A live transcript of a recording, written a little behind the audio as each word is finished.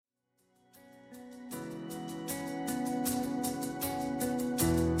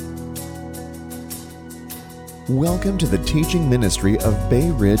Welcome to the teaching ministry of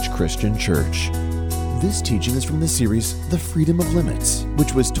Bay Ridge Christian Church. This teaching is from the series, The Freedom of Limits,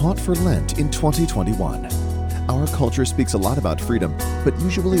 which was taught for Lent in 2021. Our culture speaks a lot about freedom, but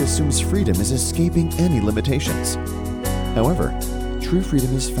usually assumes freedom is escaping any limitations. However, true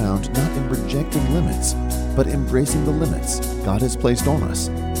freedom is found not in rejecting limits, but embracing the limits God has placed on us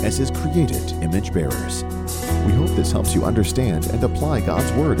as His created image bearers. We hope this helps you understand and apply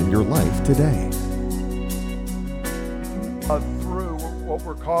God's Word in your life today. Through what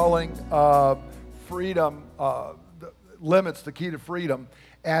we're calling freedom, limits, the key to freedom.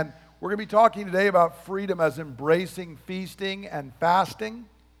 And we're going to be talking today about freedom as embracing feasting and fasting.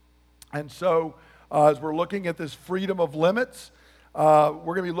 And so as we're looking at this freedom of limits, we're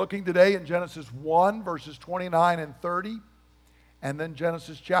going to be looking today in Genesis 1, verses 29 and 30, and then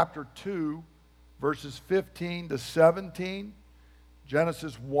Genesis chapter 2, verses 15 to 17,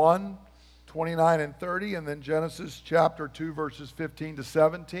 Genesis 1, 29 and 30, and then Genesis chapter 2, verses 15 to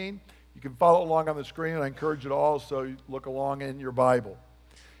 17. You can follow along on the screen, and I encourage you to also look along in your Bible.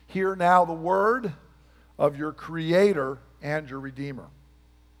 Hear now the word of your Creator and your Redeemer.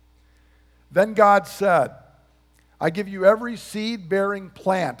 Then God said, I give you every seed-bearing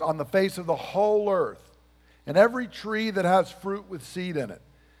plant on the face of the whole earth, and every tree that has fruit with seed in it.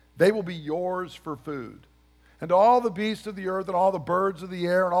 They will be yours for food. And to all the beasts of the earth and all the birds of the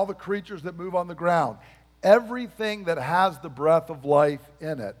air and all the creatures that move on the ground, everything that has the breath of life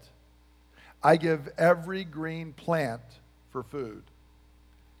in it, I give every green plant for food.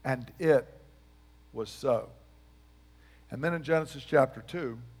 And it was so. And then in Genesis chapter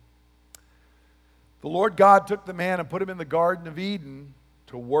 2, the Lord God took the man and put him in the Garden of Eden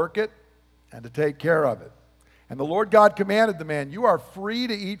to work it and to take care of it. And the Lord God commanded the man, you are free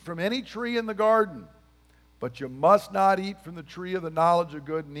to eat from any tree in the garden, but you must not eat from the tree of the knowledge of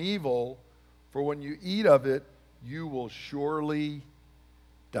good and evil, for when you eat of it, you will surely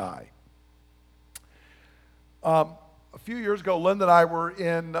die. A few years ago, Linda and I were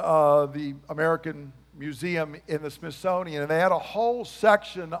in the American Museum in the Smithsonian, and they had a whole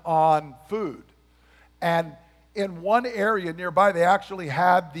section on food. And in one area nearby, they actually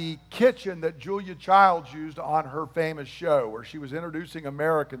had the kitchen that Julia Childs used on her famous show, where she was introducing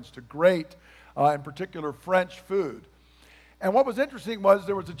Americans to great, in particular, French food. And what was interesting was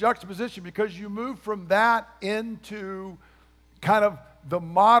there was a juxtaposition because you move from that into kind of the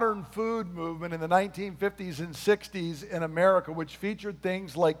modern food movement in the 1950s and 60s in America, which featured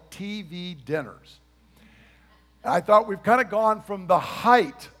things like TV dinners. I thought we've kind of gone from the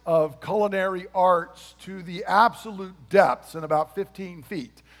height of culinary arts to the absolute depths in about 15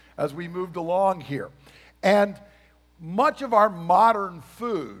 feet as we moved along here. And much of our modern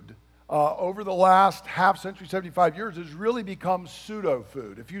food over the last half century, 75 years, has really become pseudo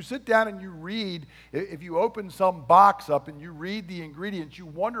food. If you sit down and you read, if you open some box up and you read the ingredients, you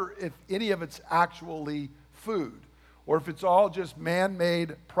wonder if any of it's actually food or if it's all just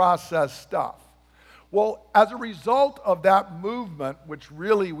man-made processed stuff. Well, as a result of that movement, which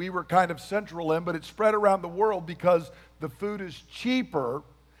really we were kind of central in, but it spread around the world because the food is cheaper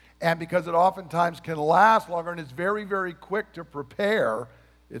and because it oftentimes can last longer and it's very, very quick to prepare.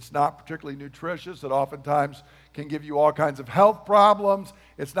 It's not particularly nutritious. It oftentimes can give you all kinds of health problems.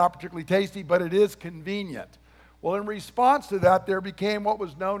 It's not particularly tasty, but it is convenient. Well, in response to that, there became what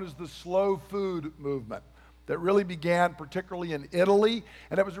was known as the slow food movement that really began particularly in Italy,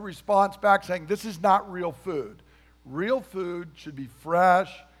 and it was a response back saying, this is not real food. Real food should be fresh.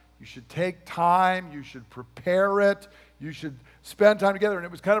 You should take time. You should prepare it. You should spend time together, and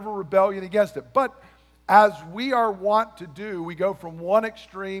it was kind of a rebellion against it. But as we are wont to do, we go from one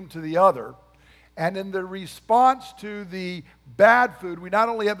extreme to the other. And in the response to the bad food, we not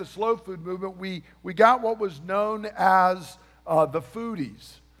only had the slow food movement, we got what was known as the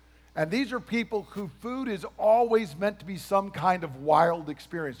foodies. And these are people who food is always meant to be some kind of wild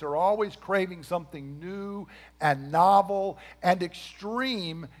experience. They're always craving something new and novel and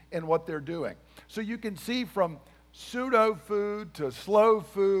extreme in what they're doing. So you can see from pseudo food to slow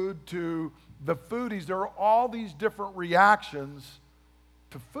food to the foodies, there are all these different reactions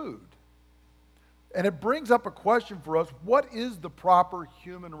to food. And it brings up a question for us, what is the proper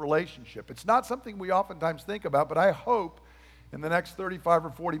human relationship? It's not something we oftentimes think about, but I hope in the next 35 or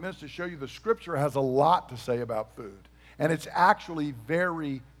 40 minutes to show you the Scripture has a lot to say about food. And it's actually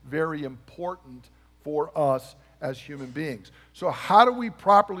very, very important for us as human beings. So how do we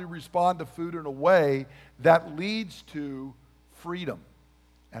properly respond to food in a way that leads to freedom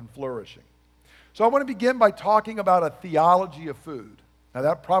and flourishing? So I want to begin by talking about a theology of food. Now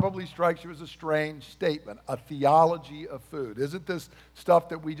that probably strikes you as a strange statement, a theology of food. Isn't this stuff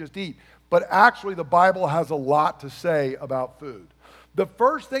that we just eat? But actually the Bible has a lot to say about food. The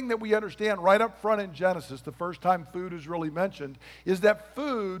first thing that we understand right up front in Genesis, the first time food is really mentioned, is that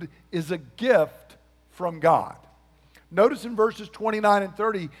food is a gift from God. Notice in verses 29 and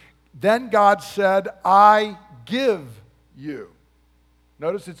 30, then God said, I give you.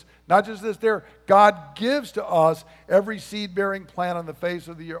 Notice it's not just this there. God gives to us every seed-bearing plant on the face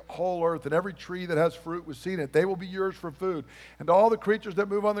of the whole earth and every tree that has fruit with seed in it. They will be yours for food. And to all the creatures that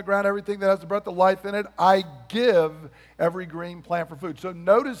move on the ground, everything that has the breath of life in it, I give every green plant for food. So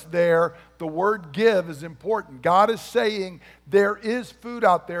notice there, the word give is important. God is saying there is food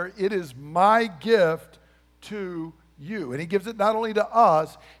out there. It is my gift to you. And he gives it not only to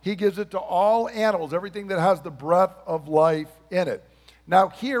us, he gives it to all animals, everything that has the breath of life in it. Now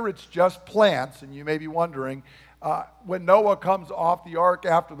here it's just plants, and you may be wondering, when Noah comes off the ark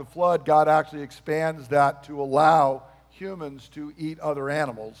after the flood, God actually expands that to allow humans to eat other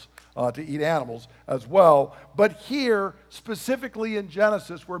animals, to eat animals as well. But here, specifically in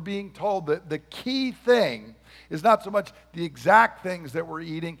Genesis, we're being told that the key thing is not so much the exact things that we're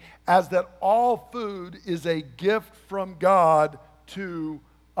eating, as that all food is a gift from God to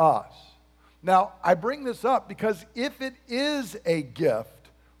us. Now, I bring this up because if it is a gift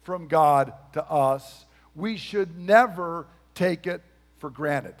from God to us, we should never take it for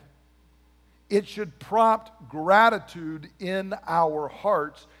granted. It should prompt gratitude in our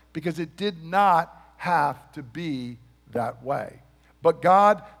hearts because it did not have to be that way. But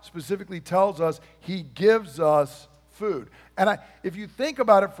God specifically tells us he gives us food. And if you think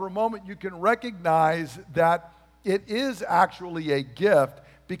about it for a moment, you can recognize that it is actually a gift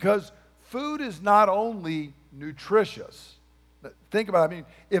because food is not only nutritious. Think about it. I mean,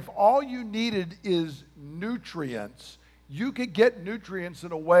 if all you needed is nutrients, you could get nutrients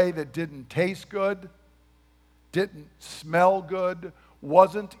in a way that didn't taste good, didn't smell good,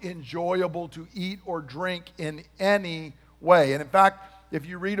 wasn't enjoyable to eat or drink in any way. And in fact, if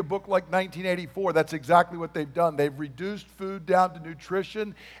you read a book like 1984, that's exactly what they've done. They've reduced food down to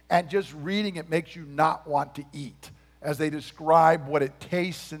nutrition, and just reading it makes you not want to eat, as they describe what it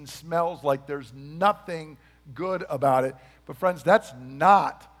tastes and smells like. There's nothing good about it. But friends, that's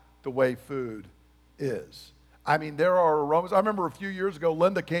not the way food is. I mean, there are aromas. I remember a few years ago,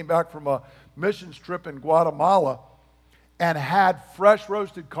 Linda came back from a missions trip in Guatemala and had fresh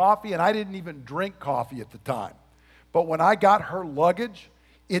roasted coffee, and I didn't even drink coffee at the time. But when I got her luggage,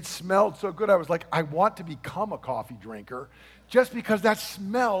 it smelled so good. I was like, I want to become a coffee drinker just because that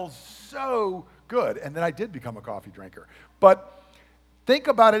smells so good. And then I did become a coffee drinker. But think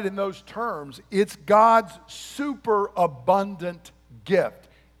about it in those terms. It's God's super abundant gift.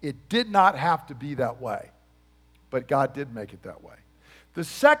 It did not have to be that way, but God did make it that way. The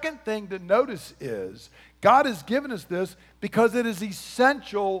second thing to notice is God has given us this because it is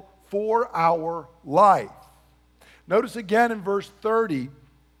essential for our life. Notice again in verse 30,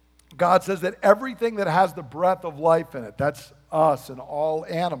 God says that everything that has the breath of life in it, that's us and all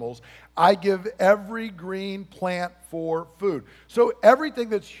animals, I give every green plant for food. So everything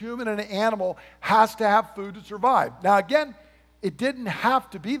that's human and animal has to have food to survive. Now again, it didn't have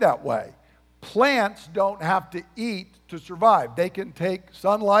to be that way. Plants don't have to eat to survive. They can take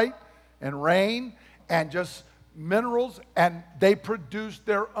sunlight and rain and just minerals, and they produce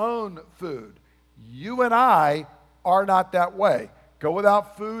their own food. You and I are not that way. Go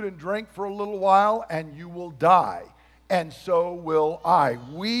without food and drink for a little while and you will die. And so will I.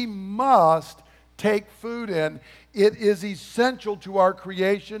 We must take food in. It is essential to our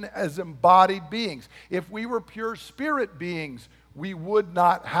creation as embodied beings. If we were pure spirit beings, we would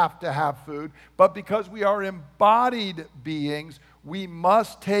not have to have food. But because we are embodied beings, we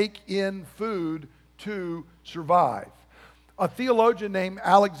must take in food to survive. A theologian named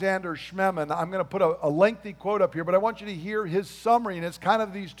Alexander Schmemann, I'm going to put a lengthy quote up here, but I want you to hear his summary, and it's kind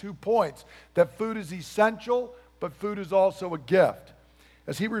of these 2 points, that food is essential, but food is also a gift.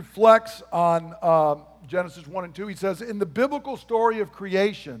 As he reflects on Genesis 1 and 2, he says, in the biblical story of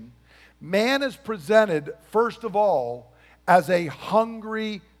creation, man is presented, first of all, as a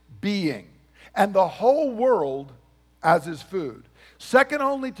hungry being, and the whole world as his food. Second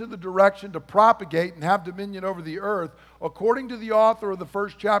only to the direction to propagate and have dominion over the earth, according to the author of the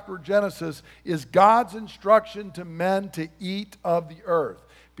first chapter of Genesis, is God's instruction to men to eat of the earth.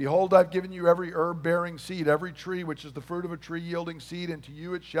 Behold, I've given you every herb-bearing seed, every tree which is the fruit of a tree yielding seed, and to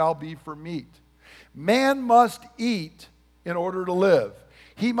you it shall be for meat. Man must eat in order to live.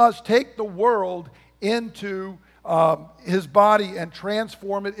 He must take the world into his body and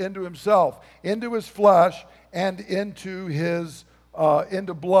transform it into himself, into his flesh, and into his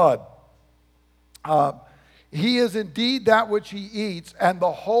into blood. He is indeed that which he eats, and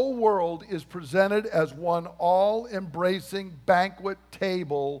the whole world is presented as one all-embracing banquet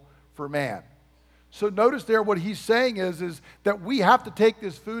table for man. So notice there what he's saying is that we have to take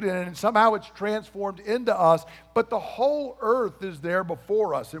this food in and somehow it's transformed into us, but the whole earth is there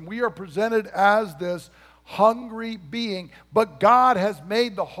before us, and we are presented as this hungry being, but God has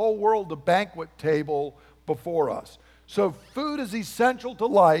made the whole world a banquet table before us. So food is essential to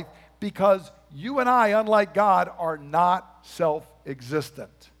life because you and I, unlike God, are not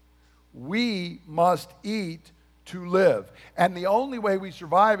self-existent. We must eat to live. And the only way we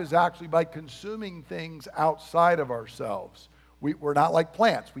survive is actually by consuming things outside of ourselves. We're not like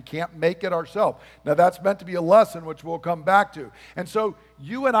plants. We can't make it ourselves. Now that's meant to be a lesson which we'll come back to. And so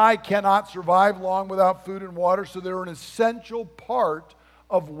you and I cannot survive long without food and water, so they're an essential part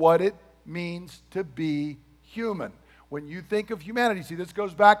of what it means to be human. When you think of humanity, see, this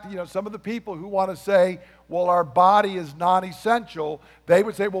goes back to, some of the people who want to say, well, our body is non-essential. They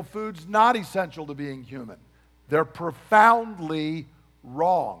would say, well, food's not essential to being human. They're profoundly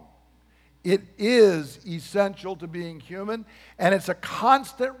wrong. It is essential to being human, and it's a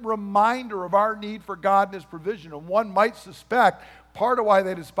constant reminder of our need for God and His provision. And one might suspect part of why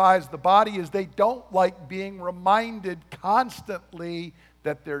they despise the body is they don't like being reminded constantly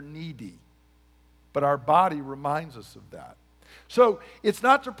that they're needy. But our body reminds us of that. So it's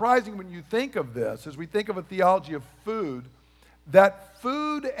not surprising when you think of this, as we think of a theology of food, that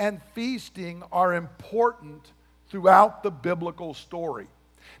food and feasting are important throughout the biblical story.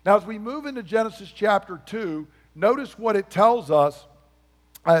 Now, as we move into Genesis chapter 2, notice what it tells us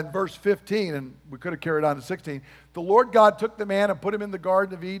in verse 15, and we could have carried on to 16. The Lord God took the man and put him in the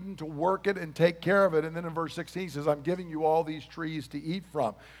Garden of Eden to work it and take care of it. And then in verse 16 he says, I'm giving you all these trees to eat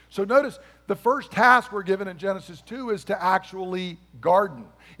from. So notice the first task we're given in Genesis 2 is to actually garden.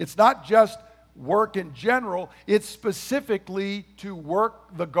 It's not just work in general, it's specifically to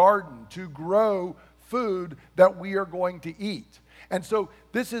work the garden, to grow food that we are going to eat. And so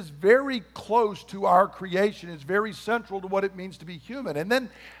this is very close to our creation. It's very central to what it means to be human. And then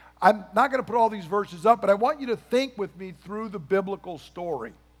I'm not going to put all these verses up, but I want you to think with me through the biblical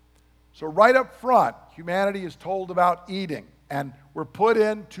story. So right up front, humanity is told about eating, and we're put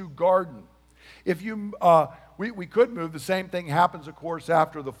in to garden. If you, we could move, the same thing happens, of course,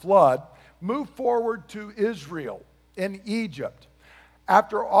 after the flood. Move forward to Israel in Egypt.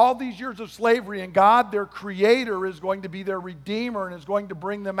 After all these years of slavery, and God, their creator, is going to be their redeemer and is going to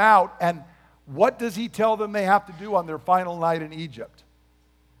bring them out. And what does he tell them they have to do on their final night in Egypt?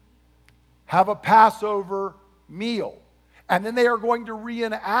 Have a Passover meal. And then they are going to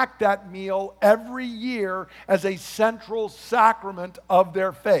reenact that meal every year as a central sacrament of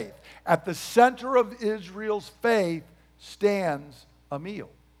their faith. At the center of Israel's faith stands a meal.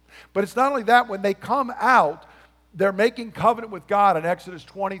 But it's not only that, when they come out, they're making covenant with God in Exodus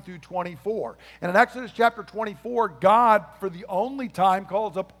 20 through 24. And in Exodus chapter 24, God, for the only time,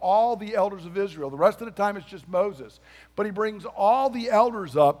 calls up all the elders of Israel. The rest of the time, it's just Moses. But he brings all the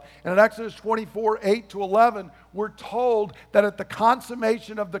elders up. And in Exodus 24, 8 to 11, we're told that at the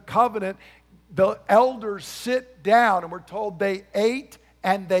consummation of the covenant, the elders sit down, and we're told they ate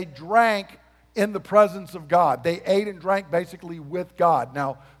and they drank in the presence of God. They ate and drank basically with God.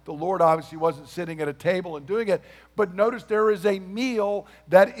 Now, the Lord obviously wasn't sitting at a table and doing it, but notice there is a meal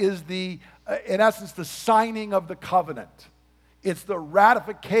that is in essence, the signing of the covenant. It's the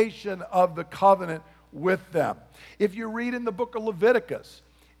ratification of the covenant with them. If you read in the book of Leviticus,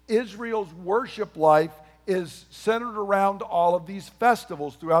 Israel's worship life is centered around all of these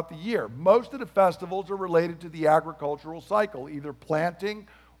festivals throughout the year. Most of the festivals are related to the agricultural cycle, either planting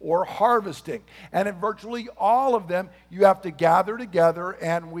or harvesting. And in virtually all of them, you have to gather together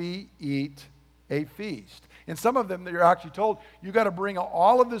and we eat a feast. In some of them, you're actually told, you got to bring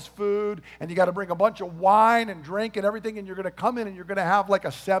all of this food and you got to bring a bunch of wine and drink and everything, and you're going to come in and you're going to have like a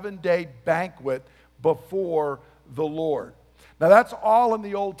 7-day banquet before the Lord. Now that's all in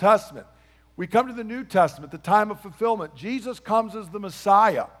the Old Testament. We come to the New Testament, the time of fulfillment. Jesus comes as the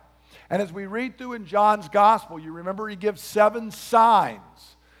Messiah. And as we read through in John's Gospel, you remember he gives 7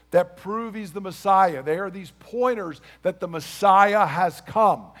 signs that prove he's the Messiah. They are these pointers that the Messiah has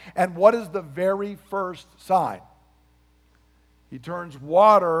come. And what is the very first sign? He turns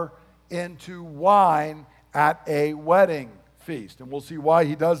water into wine at a wedding feast. And we'll see why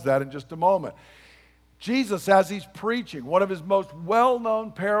he does that in just a moment. Jesus, as he's preaching, one of his most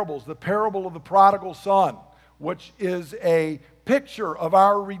well-known parables, the parable of the prodigal son, which is a picture of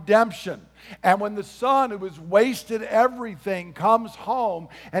our redemption. And when the son who has wasted everything comes home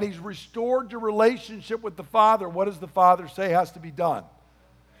and he's restored to relationship with the father, what does the father say has to be done?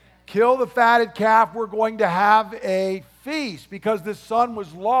 Kill the fatted calf, we're going to have a feast, because this son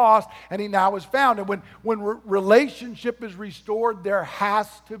was lost and he now is found. And when relationship is restored, there has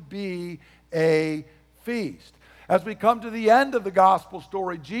to be a feast. As we come to the end of the gospel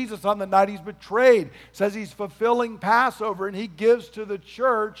story, Jesus, on the night he's betrayed, says he's fulfilling Passover, and he gives to the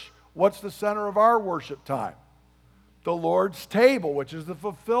church what's the center of our worship time? The Lord's table, which is the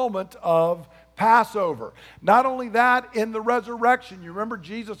fulfillment of Passover. Not only that, in the resurrection, you remember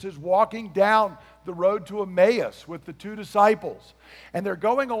Jesus is walking down the road to Emmaus with the two disciples. And they're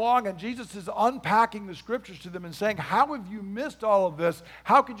going along, and Jesus is unpacking the scriptures to them and saying, how have you missed all of this?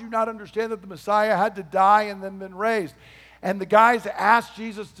 How could you not understand that the Messiah had to die and then been raised? And the guys asked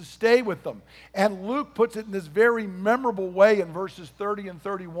Jesus to stay with them. And Luke puts it in this very memorable way in verses 30 and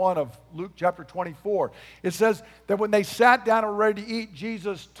 31 of Luke chapter 24. It says that when they sat down and were ready to eat,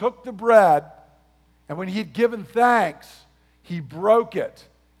 Jesus took the bread, and when he had given thanks, he broke it.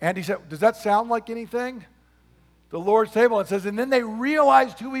 And he said, does that sound like anything? The Lord's table. It says, and then they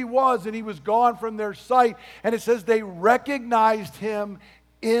realized who he was, and he was gone from their sight. And it says they recognized him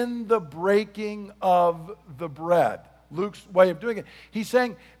in the breaking of the bread. Luke's way of doing it. He's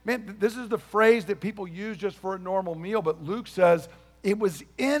saying, man, this is the phrase that people use just for a normal meal, but Luke says it was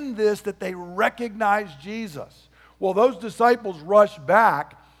in this that they recognized Jesus. Well, those disciples rush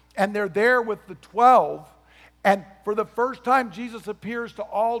back, and they're there with the 12, and for the first time, Jesus appears to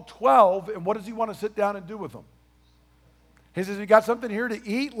all 12, and what does he want to sit down and do with them? He says, you got something here to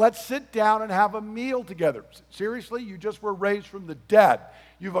eat? Let's sit down and have a meal together. Seriously? You just were raised from the dead.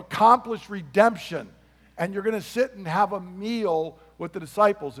 You've accomplished redemption, and you're going to sit and have a meal with the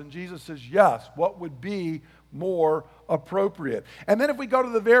disciples. And Jesus says, yes, what would be more appropriate? And then if we go to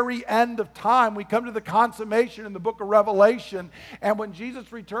the very end of time, we come to the consummation in the book of Revelation, and when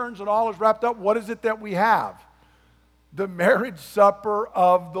Jesus returns and all is wrapped up, what is it that we have? The marriage supper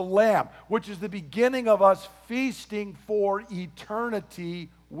of the Lamb, which is the beginning of us feasting for eternity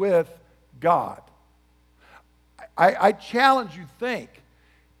with God. I challenge you, think,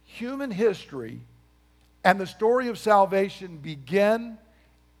 human history and the story of salvation begin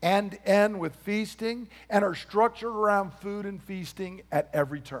and end with feasting and are structured around food and feasting at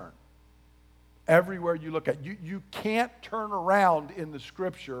every turn. Everywhere you look at. You can't turn around in the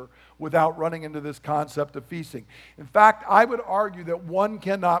scripture without running into this concept of feasting. In fact, I would argue that one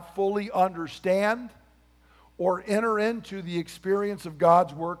cannot fully understand or enter into the experience of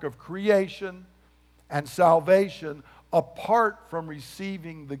God's work of creation and salvation apart from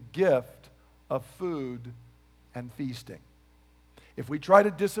receiving the gift of food and feasting. If we try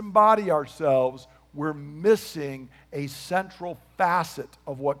to disembody ourselves, we're missing a central facet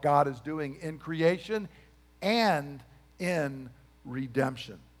of what God is doing in creation and in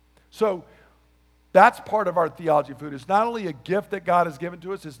redemption. So that's part of our theology of food. It's not only a gift that God has given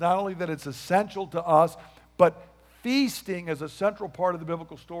to us, it's not only that it's essential to us, but feasting is a central part of the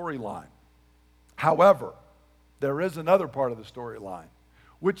biblical storyline. However, there is another part of the storyline,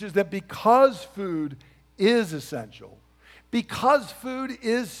 which is that because food is essential, because food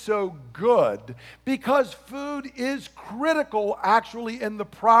is so good, because food is critical actually in the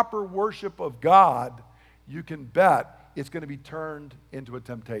proper worship of God, you can bet it's going to be turned into a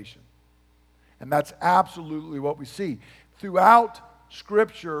temptation. And that's absolutely what we see. Throughout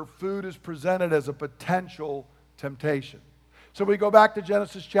Scripture, food is presented as a potential temptation. So we go back to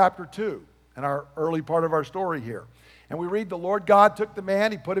Genesis chapter 2 and our early part of our story here. And we read, the Lord God took the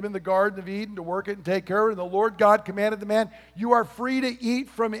man, he put him in the Garden of Eden to work it and take care of it. And the Lord God commanded the man, you are free to eat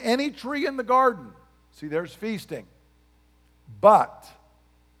from any tree in the garden. See, there's feasting. But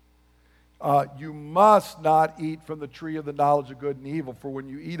you must not eat from the tree of the knowledge of good and evil, for when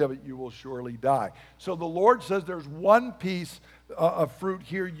you eat of it, you will surely die. So the Lord says there's one piece of fruit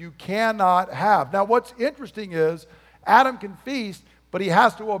here you cannot have. Now, what's interesting is Adam can feast, but he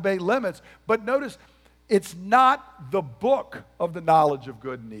has to obey limits. But notice, it's not the book of the knowledge of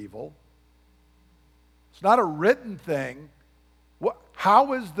good and evil. It's not a written thing.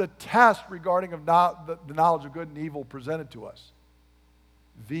 How is the test regarding the knowledge of good and evil presented to us?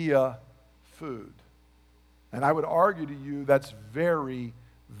 Via food. And I would argue to you that's very,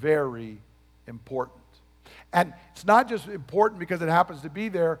 very important. And it's not just important because it happens to be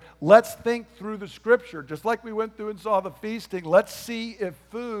there. Let's think through the Scripture. Just like we went through and saw the feasting, let's see if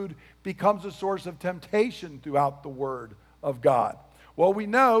food becomes a source of temptation throughout the Word of God. Well, we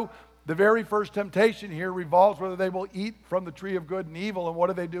know the very first temptation here revolves whether they will eat from the tree of good and evil, and what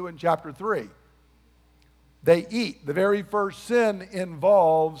do they do in chapter 3? they eat. The very first sin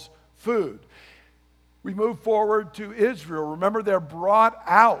involves food. We move forward to Israel. Remember, they're brought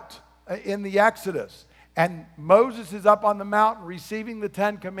out in the Exodus. And Moses is up on the mountain receiving the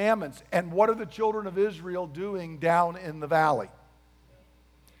 10 Commandments. And what are the children of Israel doing down in the valley?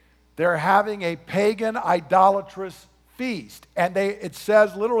 They're having a pagan, idolatrous feast. And it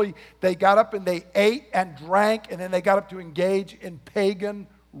says literally, they got up and they ate and drank, and then they got up to engage in pagan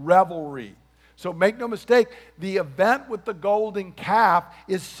revelry. So make no mistake, the event with the golden calf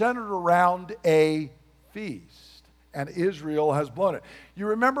is centered around a feast. And Israel has blown it. You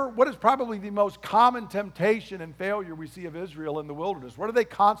remember what is probably the most common temptation and failure we see of Israel in the wilderness? What do they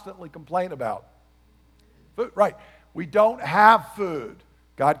constantly complain about? Food, right. We don't have food.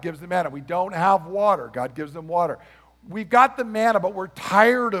 God gives them manna. We don't have water. God gives them water. We've got the manna, but we're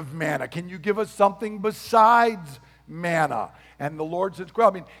tired of manna. Can you give us something besides manna? And the Lord says, well,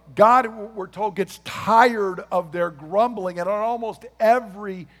 I mean, God, we're told, gets tired of their grumbling, and on almost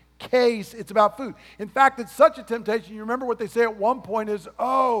every case, it's about food. In fact, it's such a temptation. You remember what they say at one point is,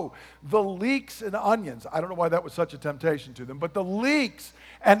 oh, the leeks and onions. I don't know why that was such a temptation to them, but the leeks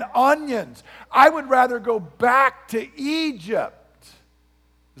and onions. I would rather go back to Egypt.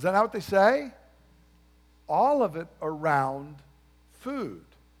 Is that not what they say? All of it around food.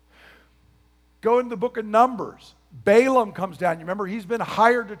 Go into the book of Numbers. Balaam comes down. You remember, he's been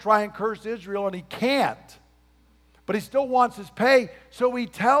hired to try and curse Israel, and he can't. But he still wants his pay, so he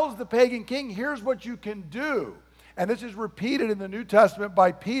tells the pagan king, here's what you can do. And this is repeated in the New Testament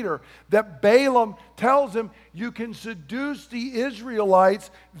by Peter, that Balaam tells him you can seduce the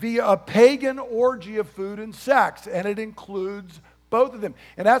Israelites via a pagan orgy of food and sex, and it includes both of them.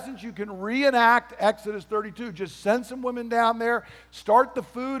 In essence, you can reenact Exodus 32. Just send some women down there, start the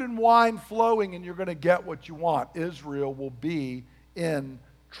food and wine flowing, and you're going to get what you want. Israel will be in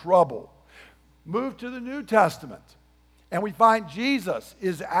trouble. Move to the New Testament, and we find Jesus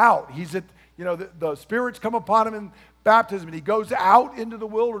is out. He's at, the Spirit's come upon him in baptism, and he goes out into the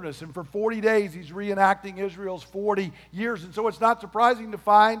wilderness, and for 40 days he's reenacting Israel's 40 years. And so it's not surprising to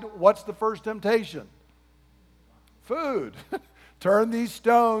find what's the first temptation? Food. Turn these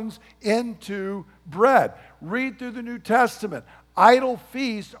stones into bread. Read through the New Testament. Idol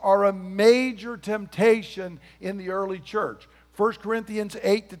feasts are a major temptation in the early church. 1 Corinthians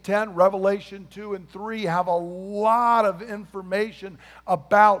 8-10, Revelation 2 and 3 have a lot of information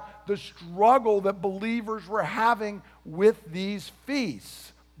about the struggle that believers were having with these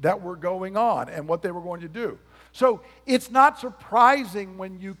feasts that were going on and what they were going to do. So it's not surprising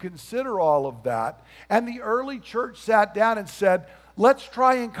when you consider all of that. And the early church sat down and said, let's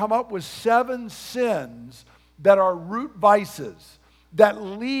try and come up with 7 sins that are root vices that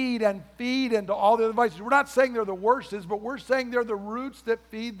lead and feed into all the other vices. We're not saying they're the worst, but we're saying they're the roots that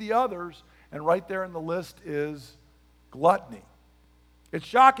feed the others. And right there in the list is gluttony. It's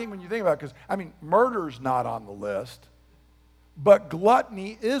shocking when you think about it because, murder's not on the list. But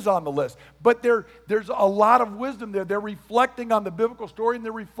gluttony is on the list. But there's a lot of wisdom there. They're reflecting on the biblical story, and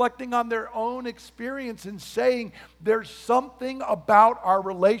they're reflecting on their own experience and saying there's something about our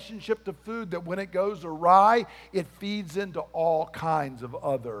relationship to food that when it goes awry, it feeds into all kinds of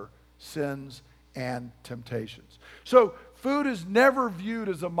other sins and temptations. So food is never viewed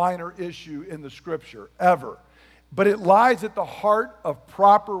as a minor issue in the Scripture, ever. But it lies at the heart of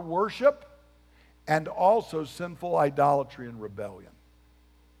proper worship and also sinful idolatry and rebellion.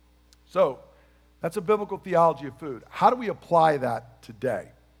 So, that's a biblical theology of food. How do we apply that today?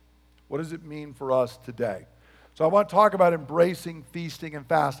 What does it mean for us today? So I want to talk about embracing feasting and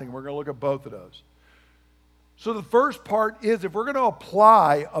fasting. We're going to look at both of those. So the first part is, if we're going to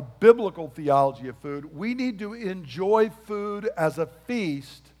apply a biblical theology of food, we need to enjoy food as a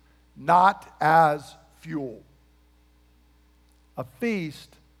feast, not as fuel. A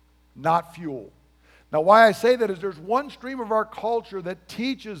feast, not fuel. Now, why I say that is there's one stream of our culture that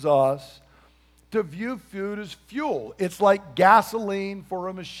teaches us to view food as fuel. It's like gasoline for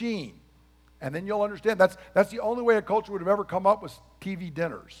a machine. And then you'll understand that's the only way a culture would have ever come up with TV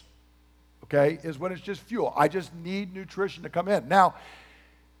dinners, okay, is when it's just fuel. I just need nutrition to come in. Now,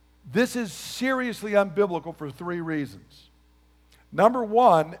 this is seriously unbiblical for 3 reasons. Number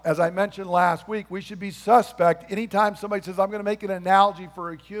one, as I mentioned last week, we should be suspect anytime somebody says, I'm going to make an analogy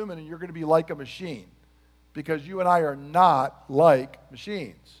for a human and you're going to be like a machine. Because you and I are not like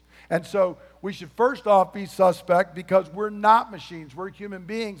machines. And so we should first off be suspect because we're not machines, we're human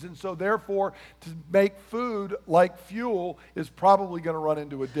beings. And so therefore, to make food like fuel is probably going to run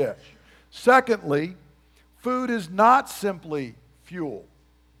into a ditch. Secondly, food is not simply fuel,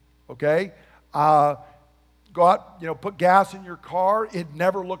 okay? Go out, put gas in your car. It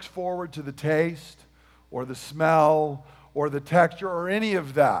never looks forward to the taste. or the smell or the texture or any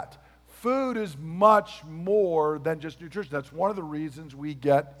of that. Food is much more than just nutrition. That's one of the reasons we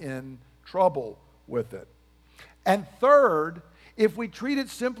get in trouble with it. And third, if we treat it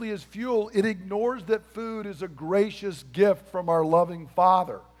simply as fuel, it ignores that food is a gracious gift from our loving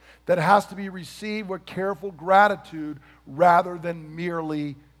Father that has to be received with careful gratitude rather than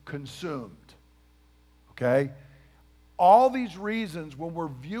merely consumed. Okay? All these reasons when we're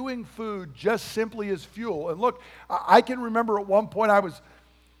viewing food just simply as fuel. And look, I can remember at one point I was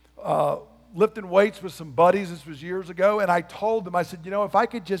lifting weights with some buddies. This was years ago. And I told them, I said, if I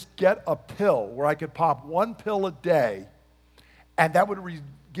could just get a pill where I could pop one pill a day and that would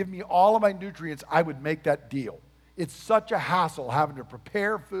give me all of my nutrients, I would make that deal. It's such a hassle having to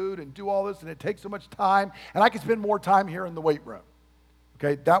prepare food and do all this, and it takes so much time. And I could spend more time here in the weight room.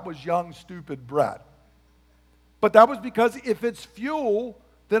 Okay, that was young, stupid Brett. But that was because if it's fuel,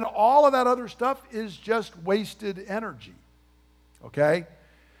 then all of that other stuff is just wasted energy. Okay?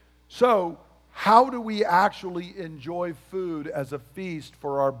 So, how do we actually enjoy food as a feast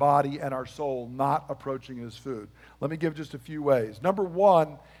for our body and our soul, not approaching it as food? Let me give just a few ways. Number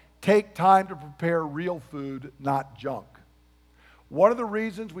one, take time to prepare real food, not junk. One of the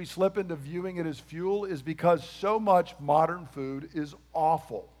reasons we slip into viewing it as fuel is because so much modern food is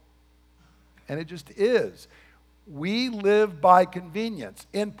awful. And it just is. We live by convenience,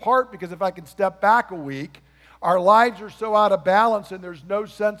 in part because if I can step back a week, our lives are so out of balance and there's no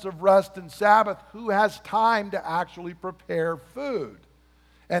sense of rest and Sabbath. Who has time to actually prepare food?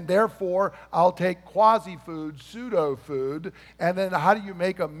 And therefore, I'll take quasi-food, pseudo-food, and then how do you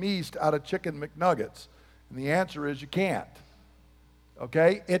make a meast out of chicken McNuggets? And the answer is you can't.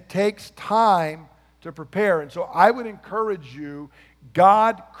 Okay? It takes time to prepare. And so I would encourage you,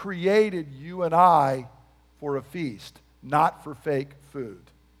 God created you and I for a feast, not for fake food.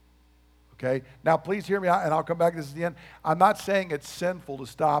 Okay? Now, please hear me out, and I'll come back to this at the end. I'm not saying it's sinful to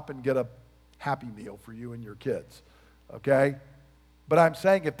stop and get a Happy Meal for you and your kids. Okay? But I'm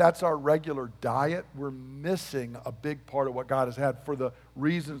saying if that's our regular diet, we're missing a big part of what God has had for the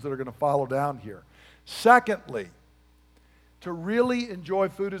reasons that are going to follow down here. Secondly, to really enjoy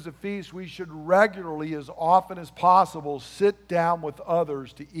food as a feast, we should regularly, as often as possible, sit down with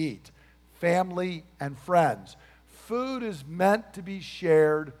others to eat, family and friends. Food is meant to be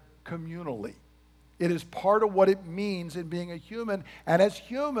shared communally. It is part of what it means in being a human. And as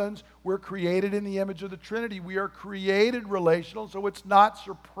humans, we're created in the image of the Trinity. We are created relational, so it's not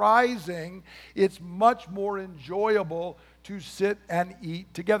surprising. It's much more enjoyable to sit and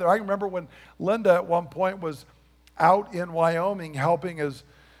eat together. I remember when Linda at one point was out in Wyoming helping us.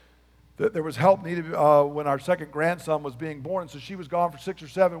 There was help needed when our second grandson was being born, so she was gone for 6 or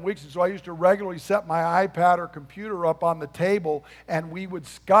 7 weeks. And so I used to regularly set my iPad or computer up on the table, and we would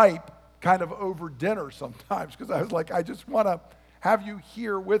Skype kind of over dinner sometimes, because I was like, I just want to have you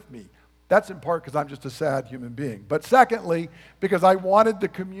here with me. That's in part because I'm just a sad human being. But secondly, because I wanted the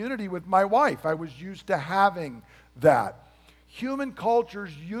community with my wife. I was used to having that. Human cultures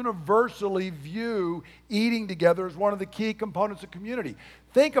universally view eating together as one of the key components of community.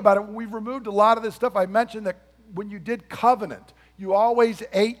 Think about it. We've removed a lot of this stuff. I mentioned that when you did covenant, you always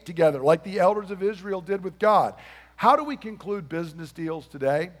ate together, like the elders of Israel did with God. How do we conclude business deals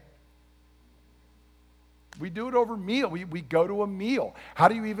today? We do it over meal. We go to a meal. How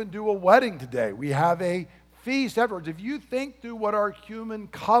do you even do a wedding today? We have a feast afterwards. If you think through what are human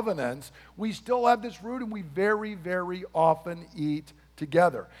covenants, we still have this root, and we very, very often eat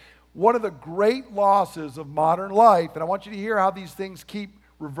together. One of the great losses of modern life, and I want you to hear how these things keep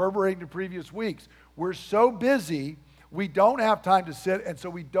reverberating to previous weeks. We're so busy, we don't have time to sit, and so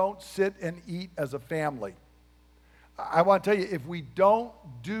we don't sit and eat as a family. I want to tell you, if we don't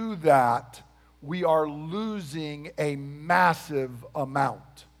do that, we are losing a massive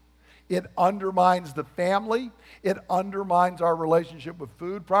amount. It undermines the family. It undermines our relationship with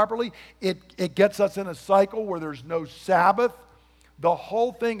food properly. It gets us in a cycle where there's no Sabbath. The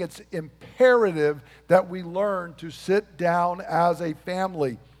whole thing, it's imperative that we learn to sit down as a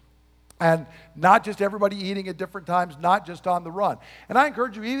family. And not just everybody eating at different times, not just on the run. And I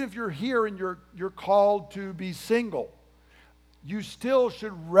encourage you, even if you're here and you're called to be single, you still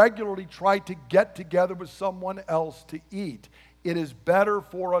should regularly try to get together with someone else to eat. It is better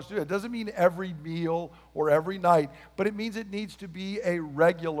for us to do it. It doesn't mean every meal or every night, but it means it needs to be a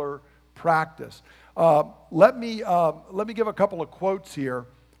regular practice. Let me give a couple of quotes here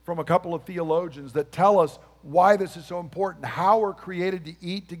from a couple of theologians that tell us why this is so important, how we're created to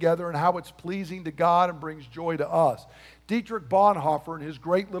eat together and how it's pleasing to God and brings joy to us. Dietrich Bonhoeffer, in his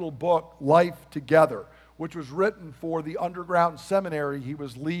great little book, Life Together, which was written for the underground seminary he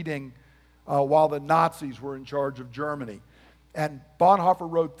was leading while the Nazis were in charge of Germany. And Bonhoeffer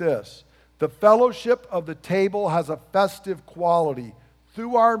wrote this: "The fellowship of the table has a festive quality.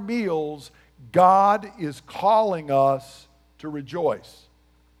 Through our meals, God is calling us to rejoice."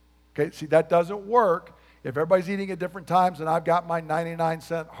 Okay, see, that doesn't work if everybody's eating at different times and I've got my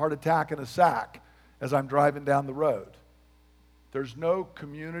 99-cent heart attack in a sack as I'm driving down the road. There's no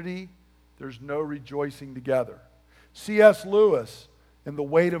community, there's no rejoicing together. C.S. Lewis, in The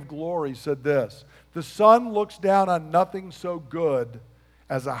Weight of Glory, said this: "The sun looks down on nothing so good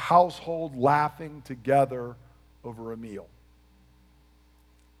as a household laughing together over a meal."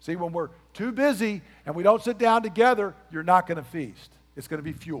 See, when we're too busy and we don't sit down together, you're not going to feast. It's going to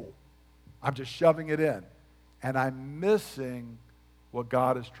be fuel. I'm just shoving it in. And I'm missing what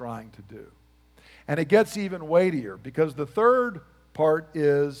God is trying to do. And it gets even weightier, because the third part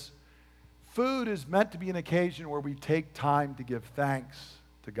is food is meant to be an occasion where we take time to give thanks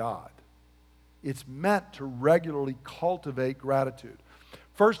to God. It's meant to regularly cultivate gratitude.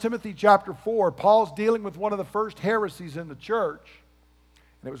 1 Timothy chapter 4, Paul's dealing with one of the first heresies in the church,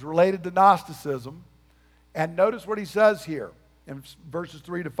 and it was related to Gnosticism. And notice what he says here in verses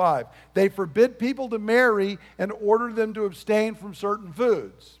 3 to 5. "They forbid people to marry and order them to abstain from certain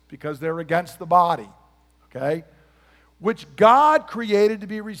foods because they're against the body, okay? Which God created to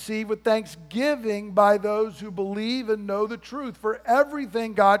be received with thanksgiving by those who believe and know the truth. For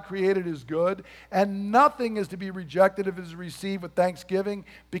everything God created is good, and nothing is to be rejected if it is received with thanksgiving,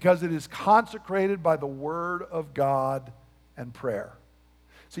 because it is consecrated by the word of God and prayer."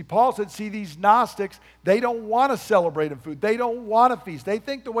 See, Paul said, these Gnostics, they don't want to celebrate in food. They don't want to feast. They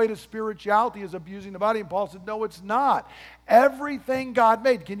think the way to spirituality is abusing the body. And Paul said, no, it's not. Everything God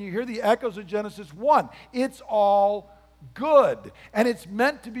made, can you hear the echoes of Genesis 1? It's all good. And it's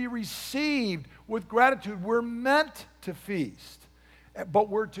meant to be received with gratitude. We're meant to feast, but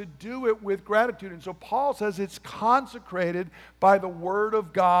we're to do it with gratitude. And so Paul says it's consecrated by the word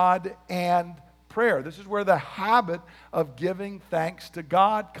of God and prayer. This is where the habit of giving thanks to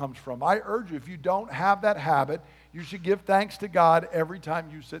God comes from. I urge you, if you don't have that habit, you should give thanks to God every time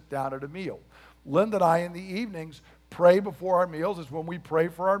you sit down at a meal. Linda and I, in the evenings, pray before our meals. It's when we pray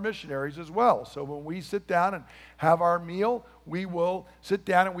for our missionaries as well. So when we sit down and have our meal, we will sit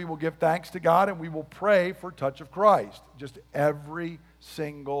down and we will give thanks to God, and we will pray for Touch of Christ just every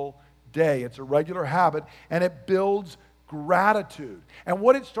single day. It's a regular habit, and it builds gratitude. And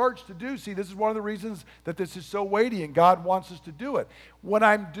what it starts to do, see, this is one of the reasons that this is so weighty and God wants us to do it. When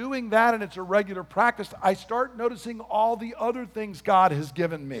I'm doing that and it's a regular practice, I start noticing all the other things God has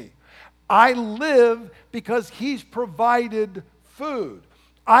given me. I live because He's provided food.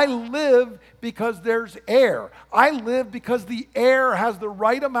 I live because there's air. I live because the air has the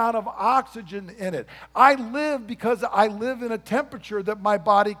right amount of oxygen in it. I live because I live in a temperature that my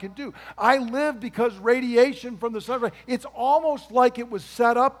body can do. I live because radiation from the sun, it's almost like it was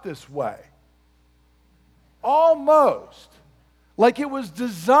set up this way. Almost like it was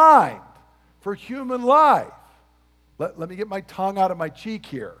designed for human life. Let me get my tongue out of my cheek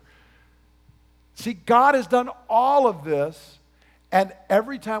here. See, God has done all of this. And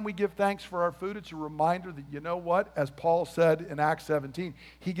every time we give thanks for our food, it's a reminder that, you know what? As Paul said in Acts 17,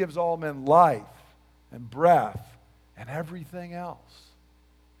 He gives all men life and breath and everything else.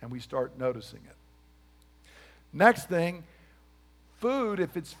 And we start noticing it. Next thing, food,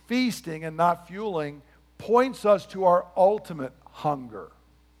 if it's feasting and not fueling, points us to our ultimate hunger,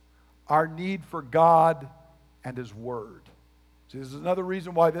 our need for God and His Word. See, this is another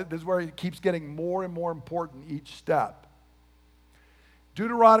reason why this is where it keeps getting more and more important each step.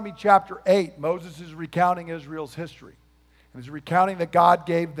 Deuteronomy chapter 8, Moses is recounting Israel's history. And he's recounting that God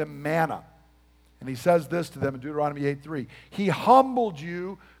gave them manna. And he says this to them in Deuteronomy 8:3. He humbled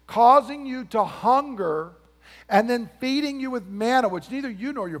you, causing you to hunger, and then feeding you with manna, which neither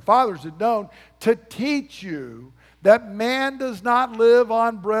you nor your fathers had known, to teach you that man does not live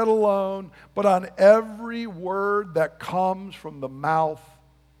on bread alone, but on every word that comes from the mouth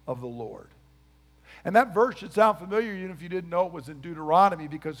of the Lord. And that verse should sound familiar even if you didn't know it was in Deuteronomy,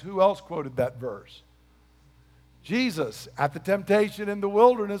 because who else quoted that verse? Jesus, at the temptation in the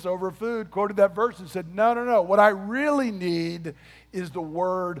wilderness over food, quoted that verse and said, no, what I really need is the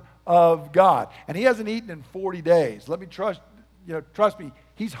Word of God. And he hasn't eaten in 40 days. Let me trust me,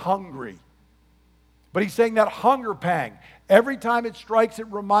 he's hungry. But he's saying that hunger pang, every time it strikes, it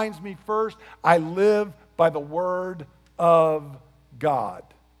reminds me first, I live by the Word of God.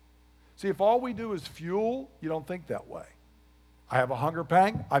 See, if all we do is fuel, you don't think that way. I have a hunger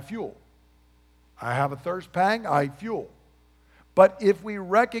pang, I fuel. I have a thirst pang, I fuel. But if we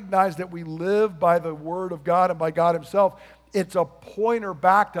recognize that we live by the Word of God and by God Himself, it's a pointer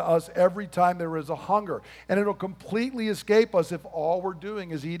back to us every time there is a hunger. And it'll completely escape us if all we're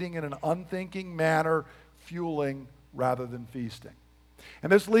doing is eating in an unthinking manner, fueling rather than feasting.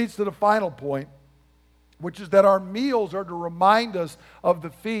 And this leads to the final point, which is that our meals are to remind us of the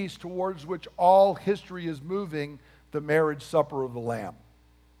feast towards which all history is moving, the marriage supper of the Lamb.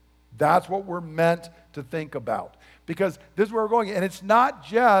 That's what we're meant to think about. Because this is where we're going. And it's not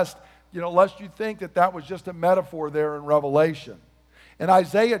just, lest you think that that was just a metaphor there in Revelation. In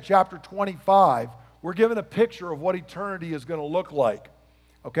Isaiah chapter 25, we're given a picture of what eternity is going to look like.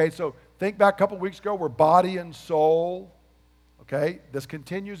 Okay, so think back a couple weeks ago, we're body and soul. Okay, this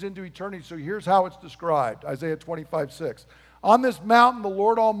continues into eternity. So here's how it's described, Isaiah 25:6. On this mountain, the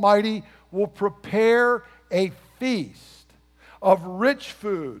Lord Almighty will prepare a feast of rich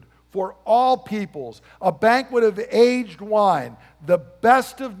food for all peoples, a banquet of aged wine, the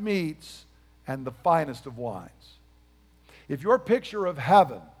best of meats, and the finest of wines. If your picture of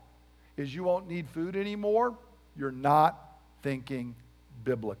heaven is you won't need food anymore, you're not thinking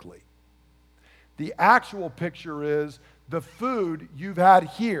biblically. The actual picture is the food you've had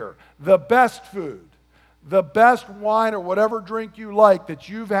here, the best food, the best wine or whatever drink you like that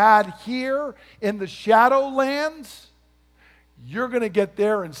you've had here in the Shadowlands, you're going to get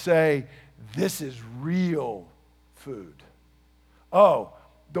there and say, this is real food. Oh,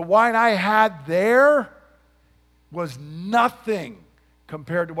 the wine I had there was nothing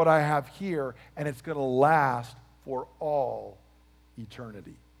compared to what I have here, and it's going to last for all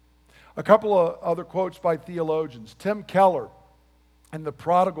eternity. A couple of other quotes by theologians. Tim Keller in The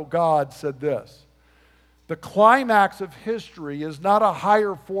Prodigal God said this: the climax of history is not a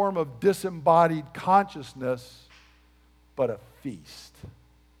higher form of disembodied consciousness, but a feast.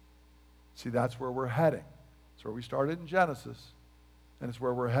 See, that's where we're heading. That's where we started in Genesis, and it's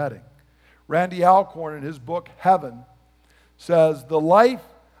where we're heading. Randy Alcorn, in his book Heaven, says,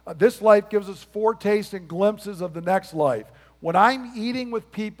 this life gives us foretastes and glimpses of the next life. When I'm eating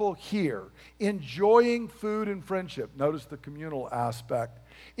with people here, enjoying food and friendship, notice the communal aspect,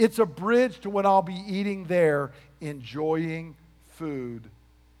 it's a bridge to when I'll be eating there, enjoying food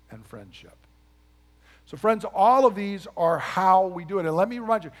and friendship. So friends, all of these are how we do it. And let me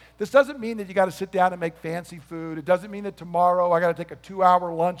remind you, this doesn't mean that you got to sit down and make fancy food. It doesn't mean that tomorrow I got to take a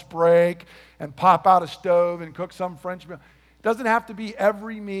 2-hour lunch break and pop out a stove and cook some French meal. It doesn't have to be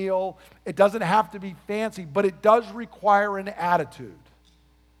every meal. It doesn't have to be fancy, but it does require an attitude.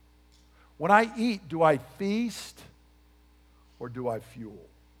 When I eat, do I feast or do I fuel?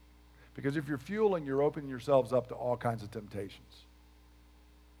 Because if you're fueling, you're opening yourselves up to all kinds of temptations.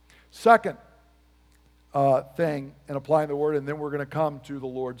 Second thing in applying the word, and then we're going to come to the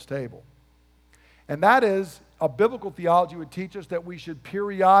Lord's table. And that is, a biblical theology would teach us that we should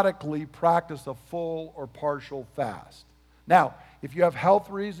periodically practice a full or partial fast. Now, if you have health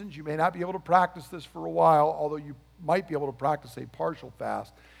reasons, you may not be able to practice this for a while, although you might be able to practice a partial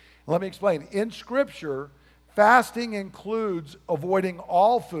fast. Let me explain. In Scripture, fasting includes avoiding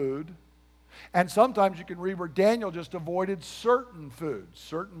all food, and sometimes you can read where Daniel just avoided certain foods,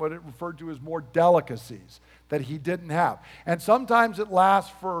 certain what it referred to as more delicacies that he didn't have. And sometimes it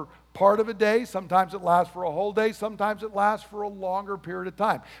lasts for part of a day, sometimes it lasts for a whole day, sometimes it lasts for a longer period of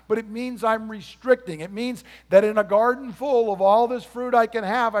time. But it means I'm restricting. It means that in a garden full of all this fruit I can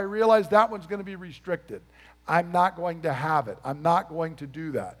have, I realize that one's going to be restricted. I'm not going to have it. I'm not going to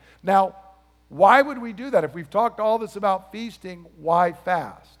do that. Now, why would we do that? If we've talked all this about feasting, why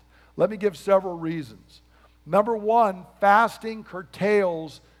fast? Let me give several reasons. Number one, fasting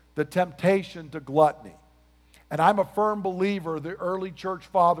curtails the temptation to gluttony. And I'm a firm believer the early church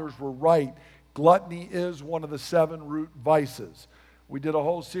fathers were right. Gluttony is one of the 7 root vices. We did a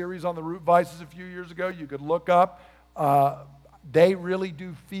whole series on the root vices a few years ago. You could look up. They really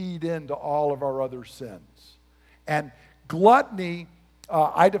do feed into all of our other sins. And gluttony,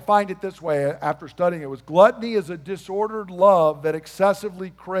 I defined it this way after studying it, was gluttony is a disordered love that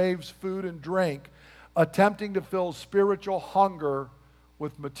excessively craves food and drink, attempting to fill spiritual hunger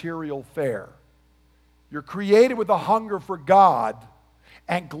with material fare. You're created with a hunger for God,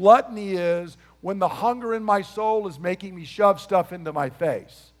 and gluttony is when the hunger in my soul is making me shove stuff into my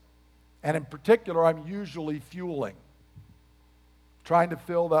face. And in particular, I'm usually fueling, trying to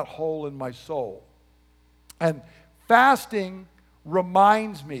fill that hole in my soul. And fasting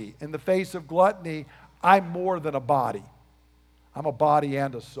reminds me, in the face of gluttony, I'm more than a body. I'm a body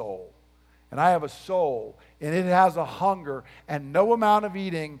and a soul. And I have a soul, and it has a hunger, and no amount of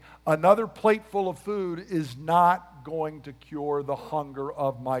eating another plate full of food is not going to cure the hunger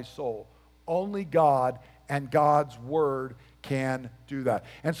of my soul. Only God and God's Word can do that.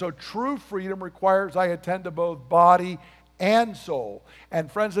 And so true freedom requires I attend to both body and soul.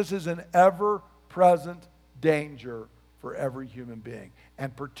 And friends, this is an ever-present danger for every human being,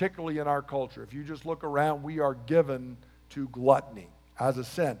 and particularly in our culture. If you just look around, we are given to gluttony as a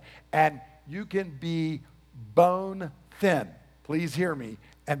sin. And you can be bone thin, please hear me,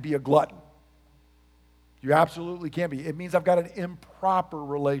 and be a glutton. You absolutely can be. It means I've got an improper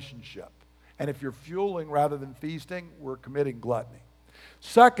relationship. And if you're fueling rather than feasting, we're committing gluttony.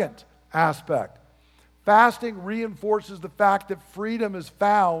 Second aspect, fasting reinforces the fact that freedom is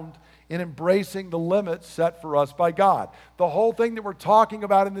found in embracing the limits set for us by God. The whole thing that we're talking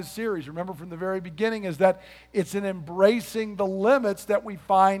about in this series, remember from the very beginning, is that it's in embracing the limits that we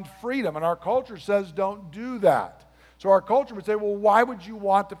find freedom. And our culture says don't do that. So our culture would say, well, why would you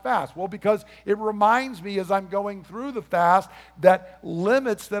want to fast? Well, because it reminds me as I'm going through the fast that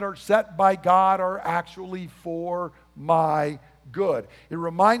limits that are set by God are actually for my good. It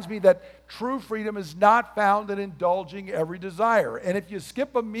reminds me that true freedom is not found in indulging every desire. And if you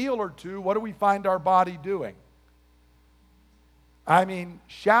skip a meal or two, what do we find our body doing? I mean,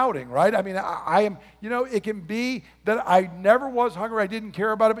 shouting, right? I mean, I am, it can be that I never was hungry, I didn't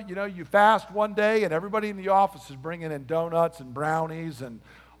care about it, but you fast one day and everybody in the office is bringing in donuts and brownies and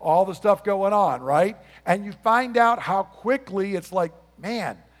all the stuff going on, right? And you find out how quickly it's like,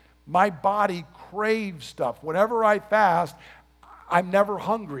 man, my body craves stuff. Whenever I fast, I'm never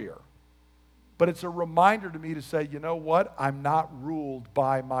hungrier. But it's a reminder to me to say, you know what? I'm not ruled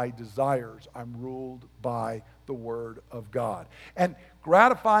by my desires. I'm ruled by the Word of God. And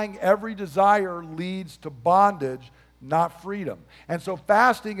gratifying every desire leads to bondage, not freedom. And so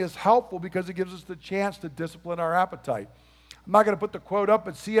fasting is helpful because it gives us the chance to discipline our appetite. I'm not going to put the quote up,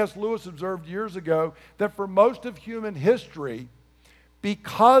 but C.S. Lewis observed years ago that for most of human history,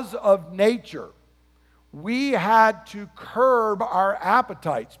 because of nature, we had to curb our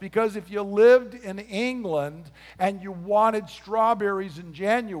appetites, because if you lived in England and you wanted strawberries in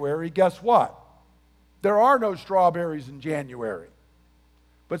January, guess what? There are no strawberries in January.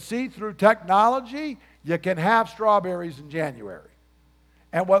 But see, through technology, you can have strawberries in January.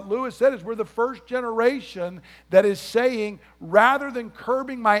 And what Lewis said is we're the first generation that is saying, rather than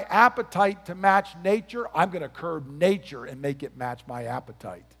curbing my appetite to match nature, I'm going to curb nature and make it match my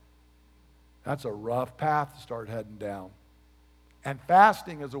appetite. That's a rough path to start heading down. And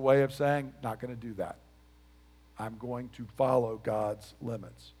fasting is a way of saying, not going to do that. I'm going to follow God's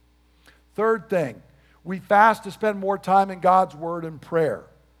limits. Third thing, we fast to spend more time in God's Word and prayer.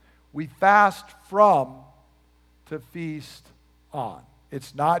 We fast from to feast on.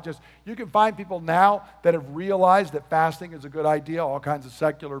 It's not just, you can find people now that have realized that fasting is a good idea, all kinds of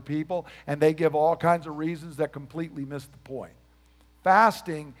secular people, and they give all kinds of reasons that completely miss the point.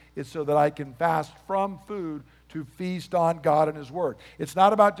 Fasting is so that I can fast from food to feast on God and His Word. It's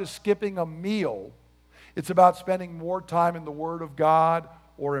not about just skipping a meal. It's about spending more time in the Word of God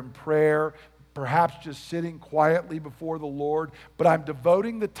or in prayer, perhaps just sitting quietly before the Lord. But I'm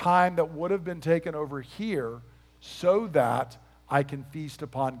devoting the time that would have been taken over here so that I can feast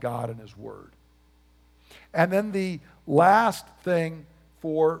upon God and His Word. And then the last thing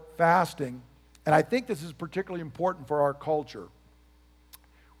for fasting, and I think this is particularly important for our culture,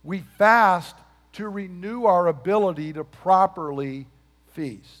 we fast to renew our ability to properly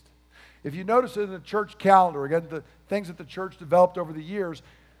feast. If you notice in the church calendar, again, the things that the church developed over the years,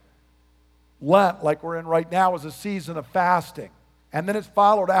 Lent, like we're in right now, is a season of fasting. And then it's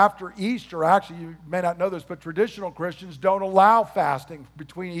followed after Easter. Actually, you may not know this, but traditional Christians don't allow fasting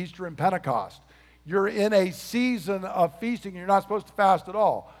between Easter and Pentecost. You're in a season of feasting, and you're not supposed to fast at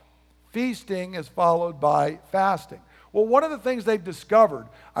all. Feasting is followed by fasting. Well, one of the things they've discovered,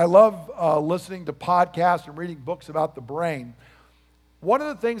 I love listening to podcasts and reading books about the brain. One of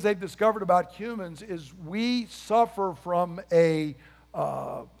the things they've discovered about humans is we suffer from a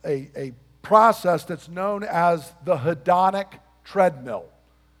process that's known as the hedonic treadmill.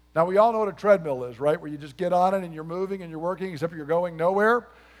 Now, we all know what a treadmill is, right? Where you just get on it and you're moving and you're working, except you're going nowhere.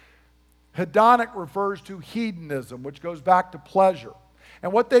 Hedonic refers to hedonism, which goes back to pleasure.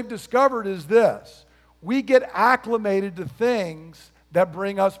 And what they've discovered is this. We get acclimated to things that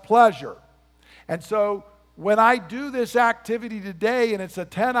bring us pleasure. And so when I do this activity today and it's a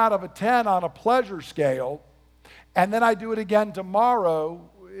 10 out of a 10 on a pleasure scale, and then I do it again tomorrow,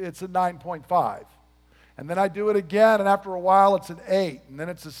 it's a 9.5. And then I do it again, and after a while it's an 8, and then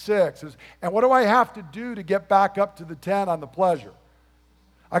it's a 6. And what do I have to do to get back up to the 10 on the pleasure?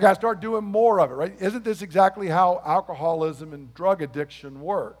 I got to start doing more of it, right? Isn't this exactly how alcoholism and drug addiction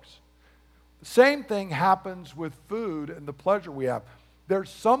works? The same thing happens with food and the pleasure we have. There's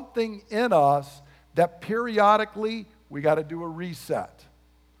something in us that periodically we got to do a reset.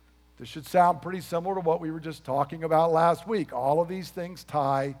 This should sound pretty similar to what we were just talking about last week. All of these things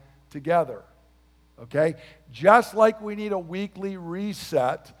tie together, okay? Just like we need a weekly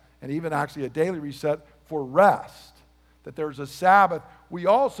reset, and even actually a daily reset for rest, that there's a Sabbath, we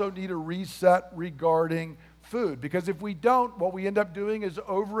also need a reset regarding food. Because if we don't, what we end up doing is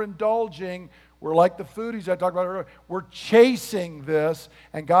overindulging. We're like the foodies I talked about earlier. We're chasing this,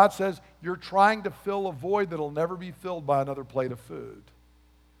 and God says, you're trying to fill a void that'll never be filled by another plate of food.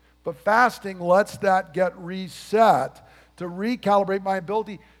 But fasting lets that get reset to recalibrate my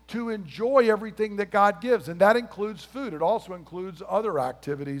ability to enjoy everything that God gives. And that includes food. It also includes other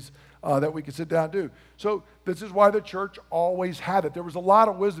activities that we can sit down and do. So this is why the church always had it. There was a lot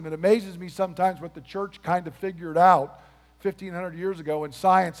of wisdom. It amazes me sometimes what the church kind of figured out 1,500 years ago, and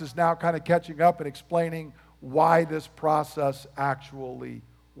science is now kind of catching up and explaining why this process actually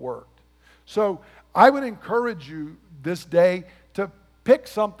worked. So I would encourage you this day to pick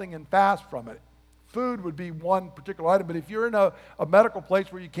something and fast from it. Food would be one particular item, but if you're in a medical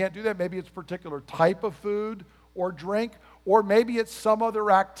place where you can't do that, maybe it's a particular type of food or drink, or maybe it's some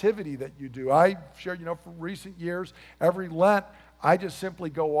other activity that you do. I share, for recent years, every Lent, I just simply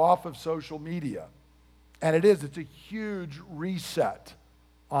go off of social media. And it's a huge reset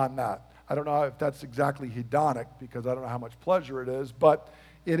on that. I don't know if that's exactly hedonic, because I don't know how much pleasure it is, but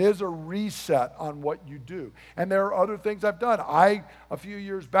it is a reset on what you do. And there are other things I've done. A few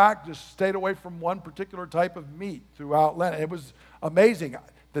years back, just stayed away from one particular type of meat throughout Lent. It was amazing.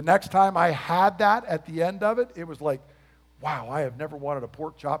 The next time I had that at the end of it, it was like, wow, I have never wanted a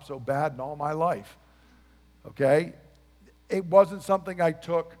pork chop so bad in all my life. Okay? It wasn't something I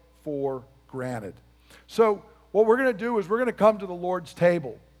took for granted. So what we're going to do is we're going to come to the Lord's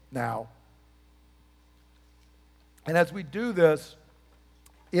table now. And as we do this,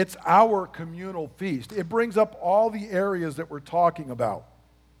 it's our communal feast. It brings up all the areas that we're talking about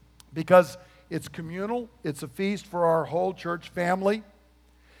because it's communal. It's a feast for our whole church family.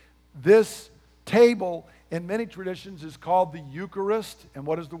 This table in many traditions is called the Eucharist. And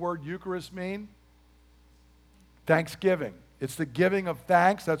what does the word Eucharist mean? Thanksgiving. It's the giving of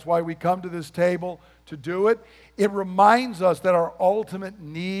thanks. That's why we come to this table to do it. It reminds us that our ultimate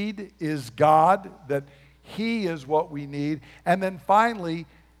need is God, that He is what we need. And then finally,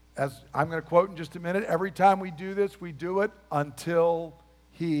 as I'm going to quote in just a minute, every time we do this, we do it until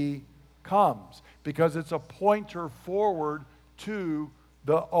He comes, because it's a pointer forward to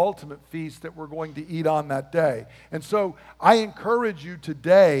the ultimate feast that we're going to eat on that day. And so I encourage you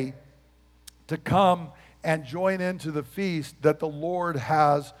today to come and join into the feast that the Lord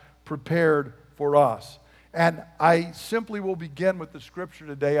has prepared for us. And I simply will begin with the scripture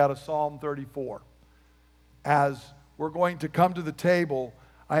today out of Psalm 34. As we're going to come to the table,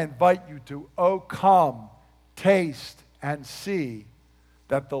 I invite you to, oh, come, taste, and see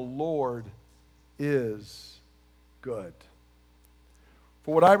that the Lord is good.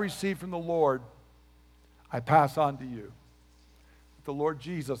 For what I received from the Lord, I pass on to you. The Lord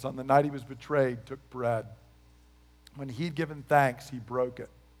Jesus, on the night He was betrayed, took bread. When He'd given thanks, He broke it.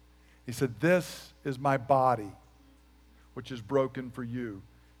 He said, "This is my body, which is broken for you.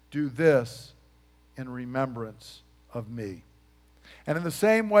 Do this in remembrance of me." And in the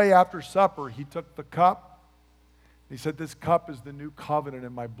same way, after supper, He took the cup. He said, "This cup is the new covenant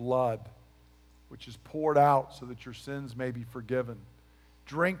in my blood, which is poured out so that your sins may be forgiven.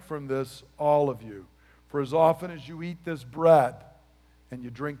 Drink from this, all of you. For as often as you eat this bread and you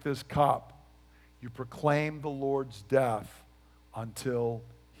drink this cup, you proclaim the Lord's death until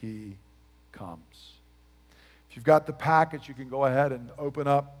He comes." If you've got the package, you can go ahead and open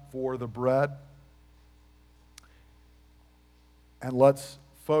up for the bread. And let's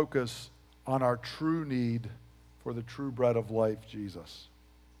focus on our true need for the true bread of life, Jesus.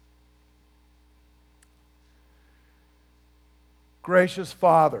 Gracious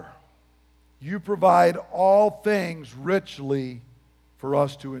Father, You provide all things richly for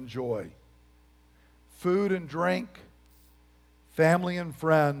us to enjoy. Food and drink, family and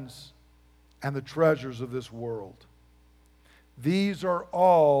friends, and the treasures of this world. These are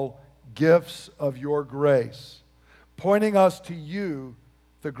all gifts of Your grace, pointing us to You,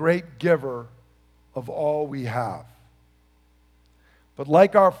 the great giver of all we have. But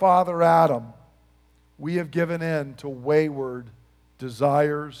like our father Adam, we have given in to wayward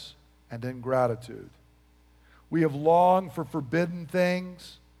desires and ingratitude. We have longed for forbidden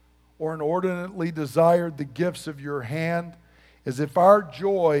things or inordinately desired the gifts of Your hand, as if our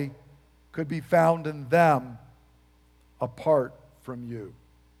joy could be found in them apart from You.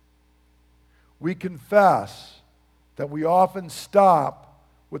 We confess that we often stop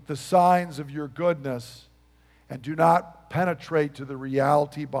with the signs of Your goodness and do not penetrate to the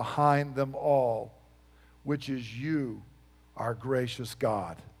reality behind them all, which is you, our gracious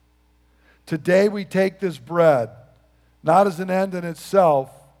God. Today we take this bread, not as an end in itself,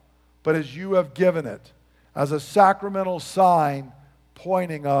 but as you have given it, as a sacramental sign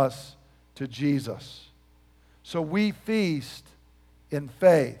pointing us to Jesus. So we feast in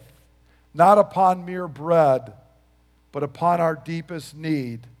faith, not upon mere bread, but upon our deepest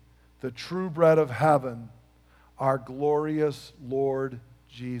need, the true bread of heaven, our glorious Lord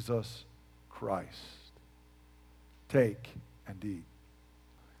Jesus Christ. Take and eat.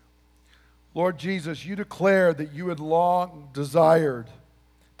 Lord Jesus, you declared that you had long desired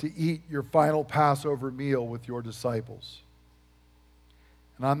to eat your final Passover meal with your disciples.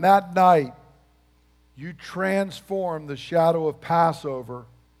 And on that night, you transformed the shadow of Passover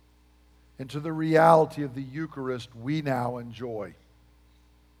into the reality of the Eucharist we now enjoy.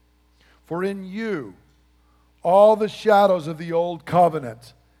 For in you, all the shadows of the old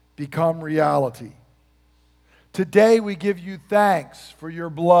covenant become reality. Today we give you thanks for your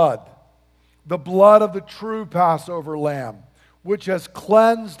blood, the blood of the true Passover lamb, which has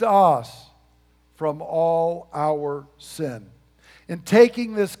cleansed us from all our sin. In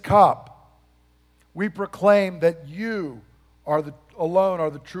taking this cup, we proclaim that you alone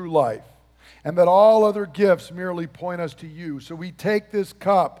are the true life, and that all other gifts merely point us to you. So we take this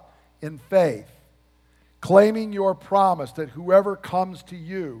cup in faith, claiming your promise that whoever comes to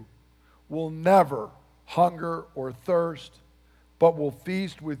you will never hunger or thirst, but will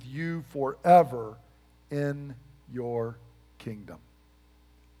feast with you forever in your kingdom.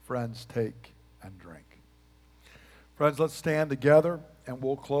 Friends, take and drink. Friends, let's stand together and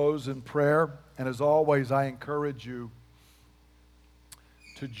we'll close in prayer. And as always, I encourage you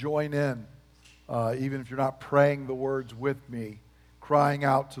to join in, even if you're not praying the words with me, crying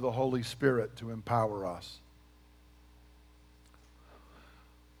out to the Holy Spirit to empower us.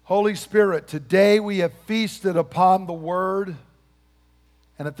 Holy Spirit, today we have feasted upon the Word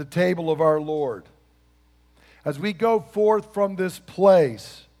and at the table of our Lord. As we go forth from this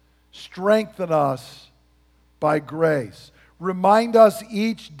place, strengthen us by grace. Remind us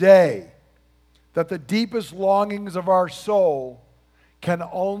each day that the deepest longings of our soul can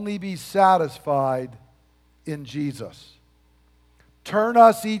only be satisfied in Jesus. Turn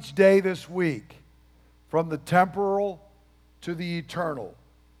us each day this week from the temporal to the eternal,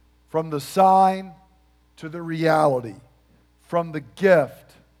 from the sign to the reality, from the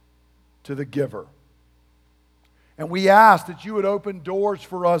gift to the giver. And we ask that you would open doors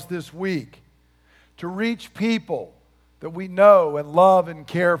for us this week to reach people that we know and love and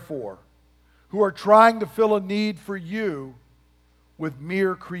care for, who are trying to fill a need for you with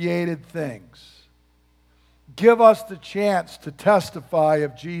mere created things. Give us the chance to testify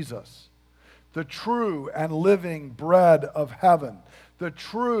of Jesus, the true and living bread of heaven, the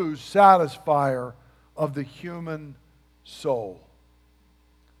true satisfier of the human soul.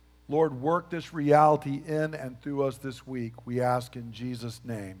 Lord, work this reality in and through us this week. We ask in Jesus'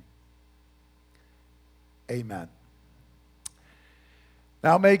 name. Amen.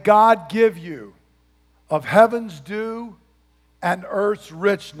 Now may God give you of heaven's dew and earth's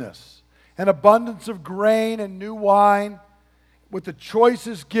richness, an abundance of grain and new wine, with the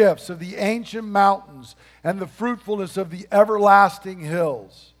choicest gifts of the ancient mountains and the fruitfulness of the everlasting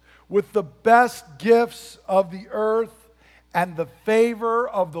hills, with the best gifts of the earth and the favor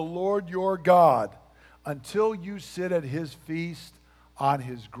of the Lord your God, until you sit at his feast on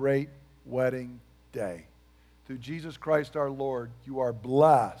his great wedding day. Through Jesus Christ our Lord, you are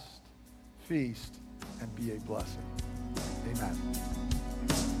blessed. Feast and be a blessing. Amen.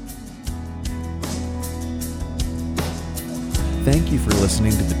 Thank you for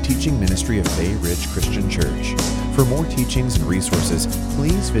listening to the teaching ministry of Bay Ridge Christian Church. For more teachings and resources,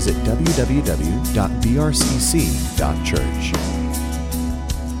 please visit www.brcc.church.